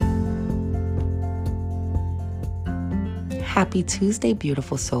Happy Tuesday,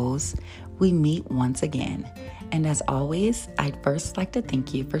 beautiful souls. We meet once again. And as always, I'd first like to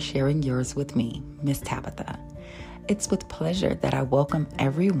thank you for sharing yours with me, Miss Tabitha. It's with pleasure that I welcome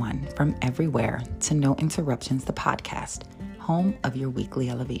everyone from everywhere to No Interruptions, the podcast, home of your weekly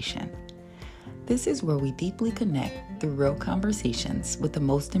elevation. This is where we deeply connect through real conversations with the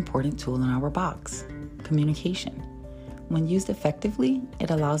most important tool in our box, communication. When used effectively,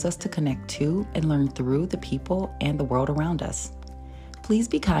 it allows us to connect to and learn through the people and the world around us. Please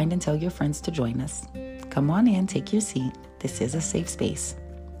be kind and tell your friends to join us. Come on in, take your seat. This is a safe space.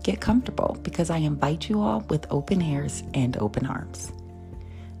 Get comfortable because I invite you all with open ears and open arms.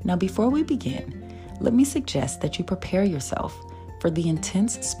 Now, before we begin, let me suggest that you prepare yourself for the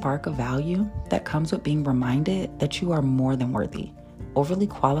intense spark of value that comes with being reminded that you are more than worthy, overly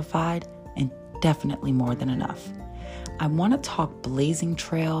qualified, and definitely more than enough. I want to talk blazing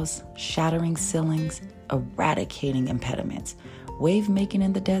trails, shattering ceilings, eradicating impediments, wave making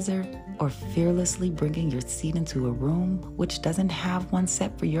in the desert, or fearlessly bringing your seat into a room which doesn't have one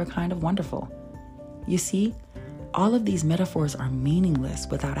set for your kind of wonderful. You see, all of these metaphors are meaningless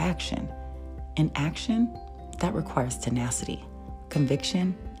without action. And action, that requires tenacity,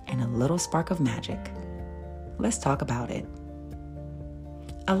 conviction, and a little spark of magic. Let's talk about it.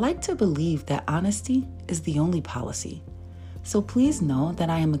 I like to believe that honesty is the only policy. So please know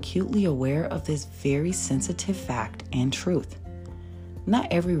that I am acutely aware of this very sensitive fact and truth. Not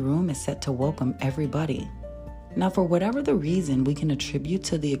every room is set to welcome everybody. Now, for whatever the reason we can attribute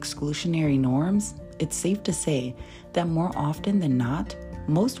to the exclusionary norms, it's safe to say that more often than not,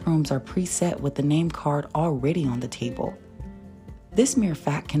 most rooms are preset with the name card already on the table. This mere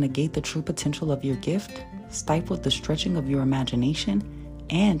fact can negate the true potential of your gift, stifle the stretching of your imagination,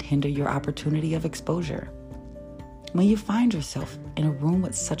 and hinder your opportunity of exposure. When you find yourself in a room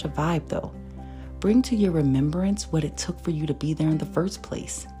with such a vibe, though, bring to your remembrance what it took for you to be there in the first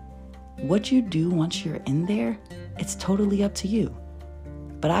place. What you do once you're in there, it's totally up to you.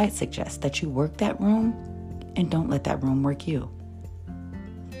 But I suggest that you work that room and don't let that room work you.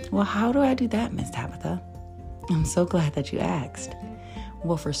 Well, how do I do that, Miss Tabitha? I'm so glad that you asked.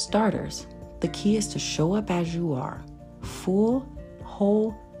 Well, for starters, the key is to show up as you are, full,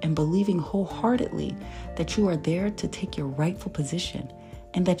 whole, and believing wholeheartedly that you are there to take your rightful position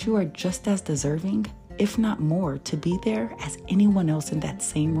and that you are just as deserving, if not more, to be there as anyone else in that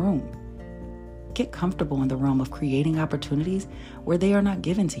same room. Get comfortable in the realm of creating opportunities where they are not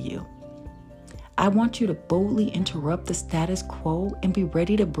given to you. I want you to boldly interrupt the status quo and be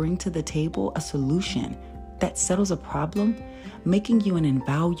ready to bring to the table a solution that settles a problem, making you an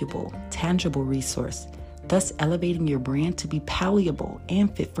invaluable, tangible resource, thus elevating your brand to be palatable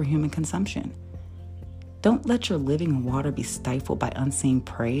and fit for human consumption. Don't let your living water be stifled by unseen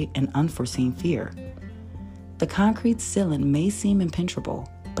prey and unforeseen fear. The concrete ceiling may seem impenetrable,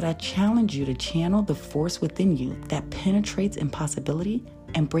 but I challenge you to channel the force within you that penetrates impossibility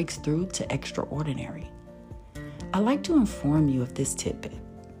and breaks through to extraordinary. I like to inform you of this tidbit.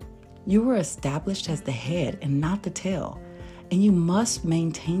 You were established as the head and not the tail, and you must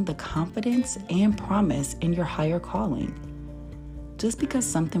maintain the confidence and promise in your higher calling. Just because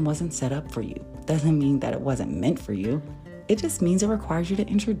something wasn't set up for you doesn't mean that it wasn't meant for you. It just means it requires you to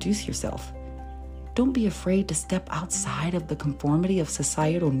introduce yourself. Don't be afraid to step outside of the conformity of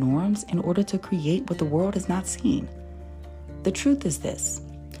societal norms in order to create what the world has not seen. The truth is this: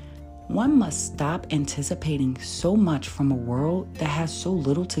 one must stop anticipating so much from a world that has so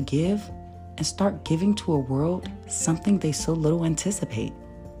little to give and start giving to a world something they so little anticipate.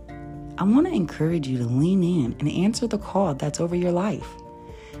 I want to encourage you to lean in and answer the call that's over your life.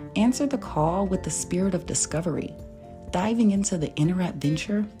 Answer the call with the spirit of discovery, diving into the inner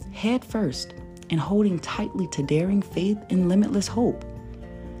adventure head first and holding tightly to daring faith and limitless hope.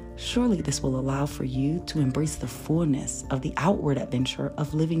 Surely this will allow for you to embrace the fullness of the outward adventure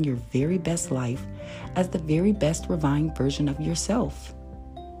of living your very best life as the very best refined version of yourself.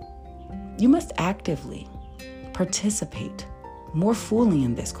 You must actively participate more fully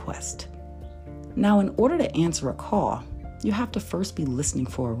in this quest. Now, in order to answer a call, you have to first be listening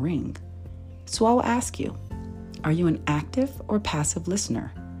for a ring. So I'll ask you, are you an active or passive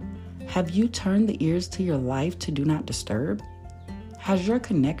listener? Have you turned the ears to your life to do not disturb? Has your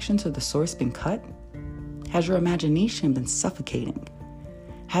connection to the source been cut? Has your imagination been suffocating?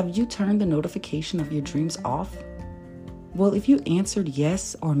 Have you turned the notification of your dreams off? Well, if you answered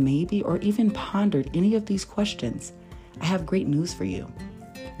yes or maybe or even pondered any of these questions, I have great news for you.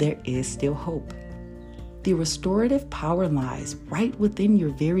 There is still hope. The restorative power lies right within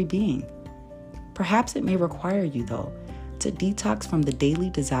your very being. Perhaps it may require you, though, to detox from the daily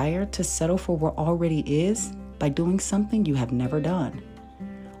desire to settle for what already is by doing something you have never done.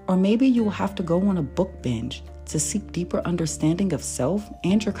 Or maybe you will have to go on a book binge to seek deeper understanding of self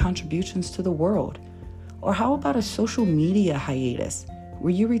and your contributions to the world. Or how about a social media hiatus,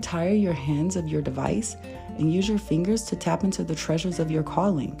 where you retire your hands of your device and use your fingers to tap into the treasures of your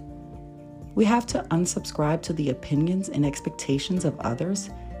calling? We have to unsubscribe to the opinions and expectations of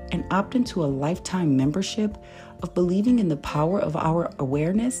others and opt into a lifetime membership of believing in the power of our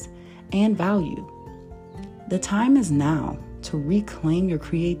awareness and value. The time is now to reclaim your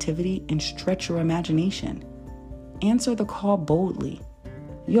creativity and stretch your imagination. Answer the call boldly.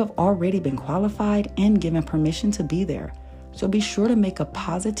 You have already been qualified and given permission to be there, so be sure to make a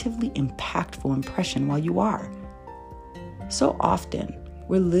positively impactful impression while you are. So often,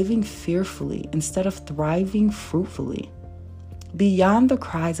 we're living fearfully instead of thriving fruitfully. Beyond the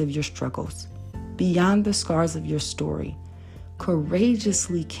cries of your struggles, beyond the scars of your story,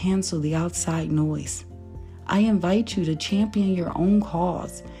 courageously cancel the outside noise. I invite you to champion your own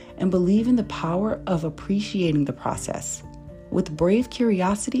cause and believe in the power of appreciating the process. With brave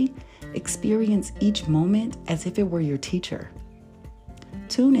curiosity, experience each moment as if it were your teacher.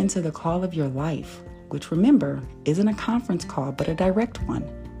 Tune into the call of your life, which, remember, isn't a conference call but a direct one.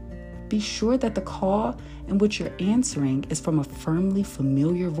 Be sure that the call in which you're answering is from a firmly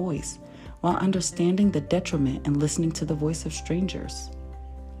familiar voice, while understanding the detriment in listening to the voice of strangers.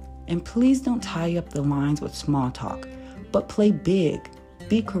 And please don't tie up the lines with small talk, but play big,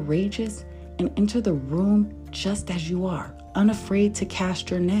 be courageous, and enter the room just as you are, unafraid to cast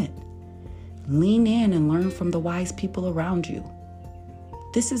your net. Lean in and learn from the wise people around you.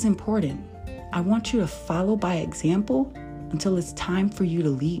 This is important. I want you to follow by example until it's time for you to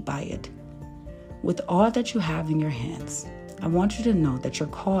lead by it. With all that you have in your hands, I want you to know that your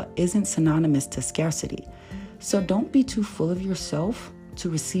call isn't synonymous to scarcity, so don't be too full of yourself to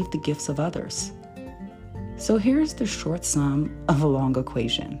receive the gifts of others. So here's the short sum of a long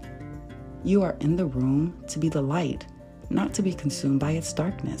equation. You are in the room to be the light, not to be consumed by its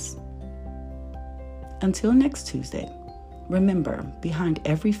darkness. Until next Tuesday, remember, behind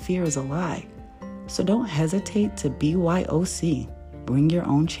every fear is a lie. So don't hesitate to BYOC, bring your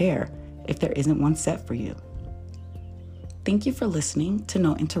own chair, if there isn't one set for you. Thank you for listening to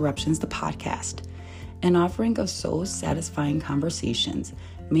No Interruptions, the podcast, an offering of soul-satisfying conversations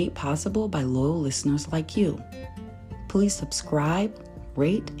made possible by loyal listeners like you. Please subscribe,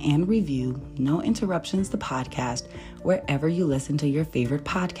 rate, and review No Interruptions, the podcast, wherever you listen to your favorite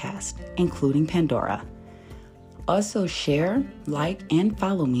podcast, including Pandora. Also share, like, and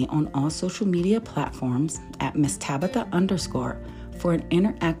follow me on all social media platforms at Miss Tabitha _ for an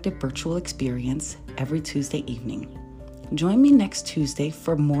interactive virtual experience every Tuesday evening. Join me next Tuesday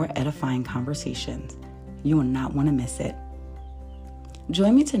for more edifying conversations. You will not want to miss it.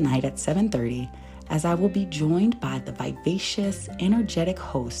 Join me tonight at 7:30 as I will be joined by the vivacious, energetic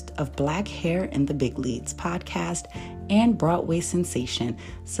host of Black Hair in the Big Leads podcast and Broadway sensation,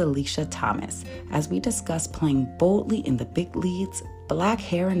 Celicia Thomas, as we discuss playing boldly in the big leads, black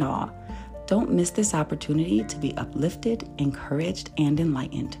hair and all. Don't miss this opportunity to be uplifted, encouraged, and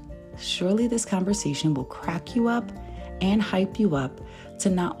enlightened. Surely this conversation will crack you up and hype you up to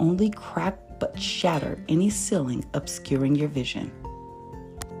not only crack but shatter any ceiling obscuring your vision.